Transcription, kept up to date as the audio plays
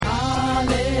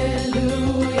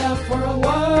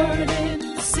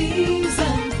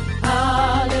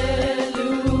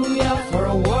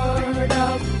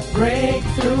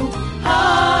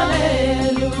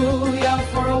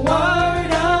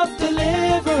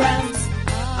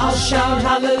shout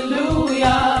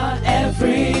hallelujah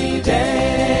every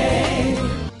day.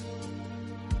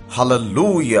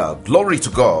 Hallelujah. Glory to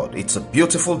God. It's a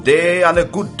beautiful day and a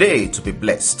good day to be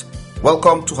blessed.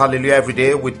 Welcome to Hallelujah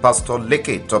Everyday with Pastor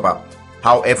Leke Toba.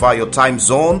 However your time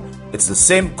zone, it's the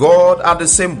same God and the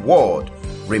same word.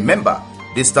 Remember,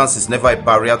 distance is never a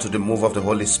barrier to the move of the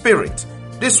Holy Spirit.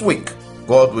 This week,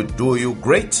 God will do you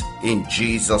great in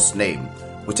Jesus' name.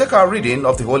 We take our reading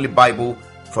of the Holy Bible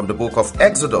from the book of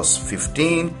Exodus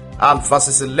 15 and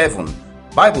verses 11.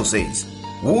 Bible says,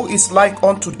 "Who is like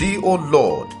unto thee, O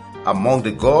Lord, among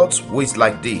the gods, who is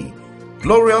like thee,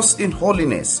 glorious in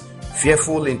holiness,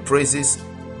 fearful in praises,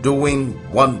 doing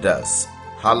wonders."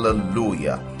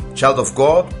 Hallelujah. Child of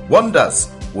God, wonders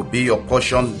will be your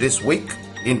portion this week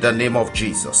in the name of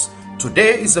Jesus.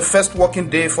 Today is the first working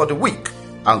day for the week,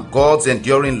 and God's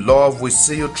enduring love will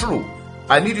see you through.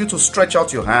 I need you to stretch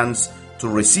out your hands to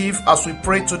receive as we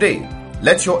pray today.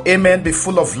 Let your amen be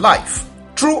full of life.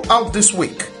 Throughout this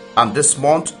week and this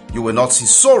month, you will not see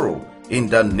sorrow in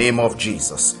the name of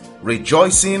Jesus.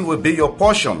 Rejoicing will be your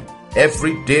portion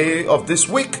every day of this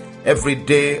week, every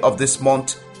day of this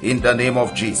month in the name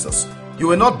of Jesus. You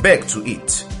will not beg to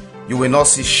eat. You will not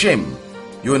see shame.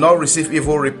 You will not receive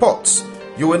evil reports.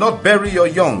 You will not bury your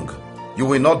young. You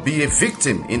will not be a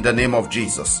victim in the name of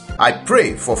Jesus. I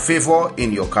pray for favor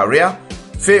in your career,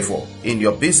 favor in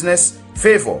your business,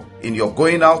 favor in your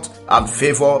going out, and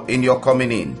favor in your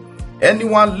coming in.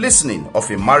 Anyone listening of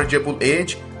a marriageable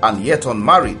age and yet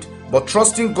unmarried, but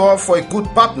trusting God for a good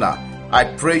partner, I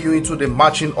pray you into the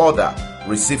marching order.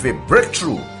 Receive a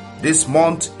breakthrough this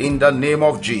month in the name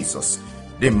of Jesus.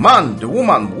 The man, the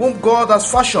woman whom God has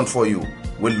fashioned for you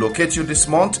will locate you this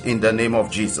month in the name of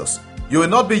Jesus. You will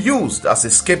not be used as a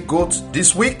scapegoat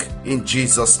this week in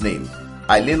Jesus' name.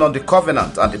 I lean on the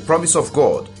covenant and the promise of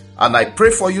God, and I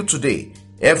pray for you today.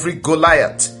 Every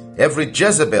Goliath, every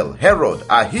Jezebel, Herod,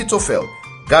 Ahithophel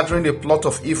gathering a plot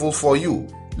of evil for you,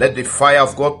 let the fire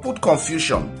of God put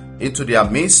confusion into their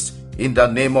midst in the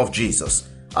name of Jesus.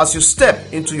 As you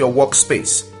step into your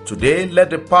workspace today, let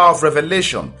the power of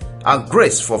revelation and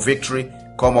grace for victory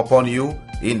come upon you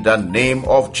in the name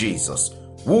of Jesus.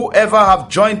 Whoever have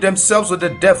joined themselves with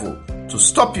the devil to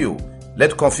stop you,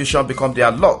 let confusion become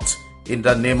their lot in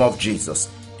the name of Jesus.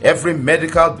 Every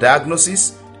medical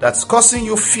diagnosis that's causing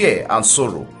you fear and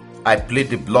sorrow, I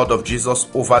plead the blood of Jesus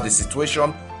over the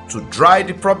situation to dry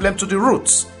the problem to the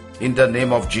roots in the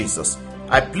name of Jesus.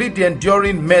 I plead the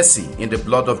enduring mercy in the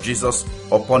blood of Jesus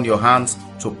upon your hands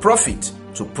to profit,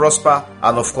 to prosper,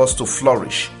 and of course to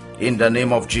flourish in the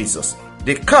name of Jesus.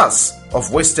 The curse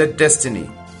of wasted destiny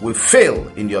will fail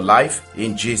in your life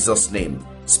in Jesus' name.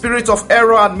 Spirit of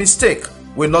error and mistake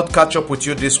will not catch up with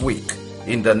you this week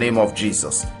in the name of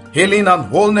Jesus. Healing and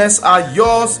wholeness are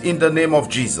yours in the name of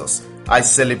Jesus. I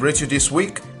celebrate you this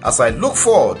week as I look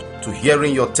forward to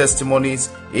hearing your testimonies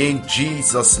in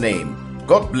Jesus' name.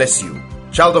 God bless you.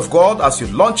 Child of God, as you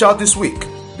launch out this week,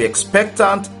 be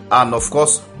expectant and of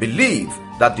course believe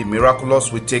that the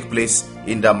miraculous will take place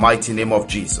in the mighty name of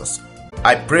Jesus.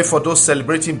 I pray for those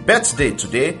celebrating birthday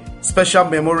today, special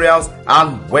memorials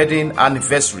and wedding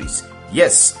anniversaries.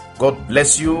 Yes, God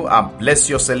bless you and bless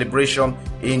your celebration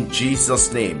in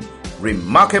Jesus' name.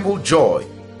 Remarkable joy,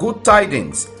 good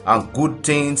tidings, and good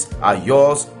things are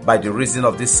yours by the reason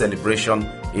of this celebration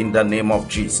in the name of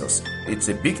Jesus. It's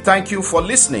a big thank you for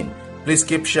listening. Please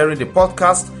keep sharing the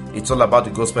podcast. It's all about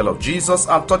the gospel of Jesus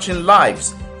and touching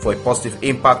lives for a positive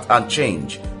impact and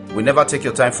change. We never take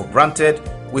your time for granted.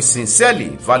 We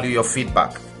sincerely value your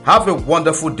feedback. Have a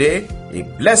wonderful day, a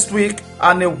blessed week,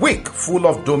 and a week full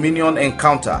of dominion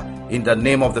encounter. In the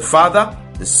name of the Father,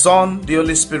 the Son, the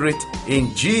Holy Spirit,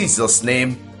 in Jesus'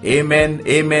 name, amen,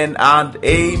 amen, and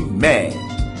amen.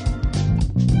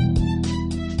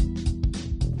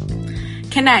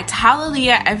 Connect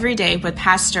Hallelujah every day with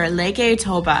Pastor Leke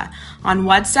Toba on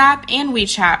WhatsApp and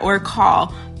WeChat or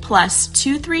call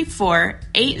 +234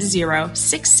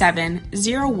 8067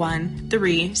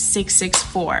 013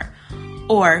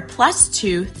 or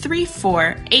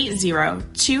 +234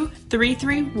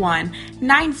 802331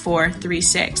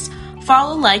 9436.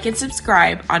 Follow, like, and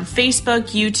subscribe on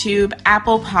Facebook, YouTube,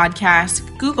 Apple Podcasts,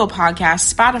 Google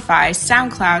Podcasts, Spotify,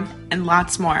 SoundCloud, and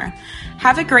lots more.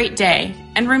 Have a great day,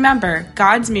 and remember,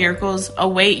 God's miracles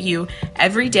await you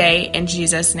every day in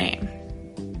Jesus' name.